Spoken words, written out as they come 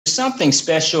something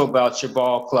special about your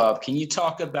ball club. Can you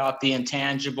talk about the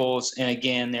intangibles? And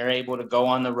again, they're able to go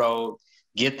on the road,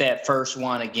 get that first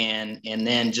one again, and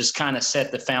then just kind of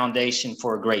set the foundation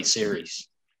for a great series.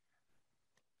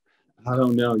 I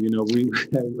don't know.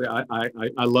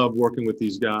 I love working with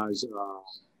these guys.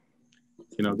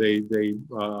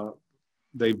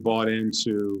 They bought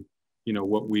into,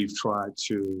 what we've tried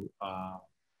to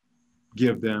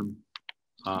give them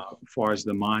as far as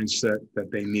the mindset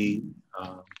that they need,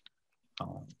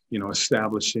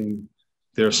 establishing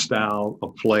their style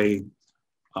of play.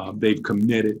 They've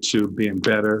committed to being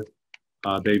better.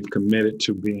 They've committed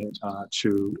to being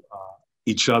to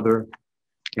each other.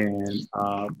 And,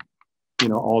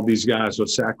 all these guys are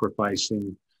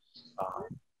sacrificing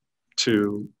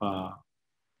to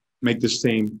make this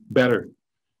team better.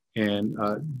 And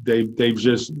they've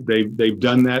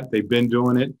done that. They've been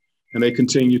doing it, and they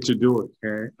continue to do it.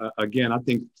 And again, I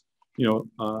think,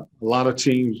 a lot of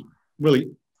teams,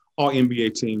 really all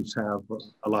NBA teams have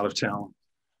a lot of talent.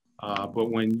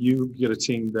 But when you get a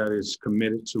team that is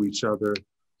committed to each other,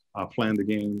 playing the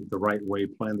game the right way,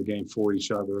 playing the game for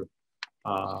each other,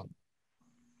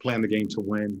 playing the game to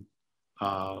win,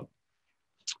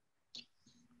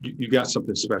 you got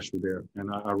something special there.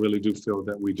 And I really do feel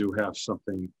that we do have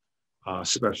something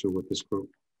special with this group.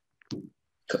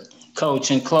 Coach,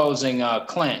 in closing,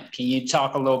 Clint, can you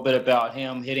talk a little bit about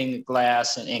him hitting the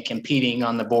glass and competing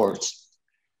on the boards?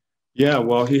 Yeah,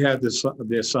 well, he had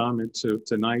the assignment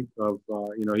tonight of,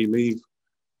 he leave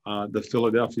the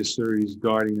Philadelphia series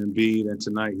guarding Embiid, and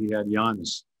tonight he had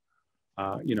Giannis.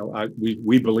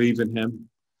 We believe in him.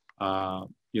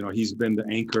 He's been the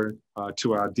anchor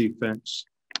to our defense,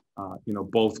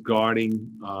 both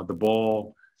guarding the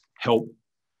ball, help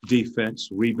defense,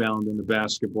 rebounding the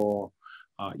basketball,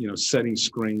 setting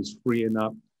screens, freeing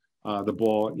up the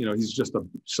ball. He's just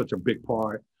such a big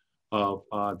part of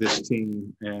this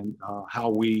team and how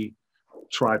we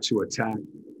try to attack.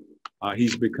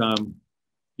 He's become,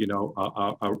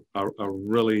 a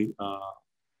really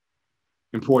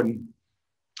important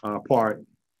part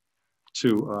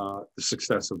to the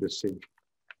success of this team.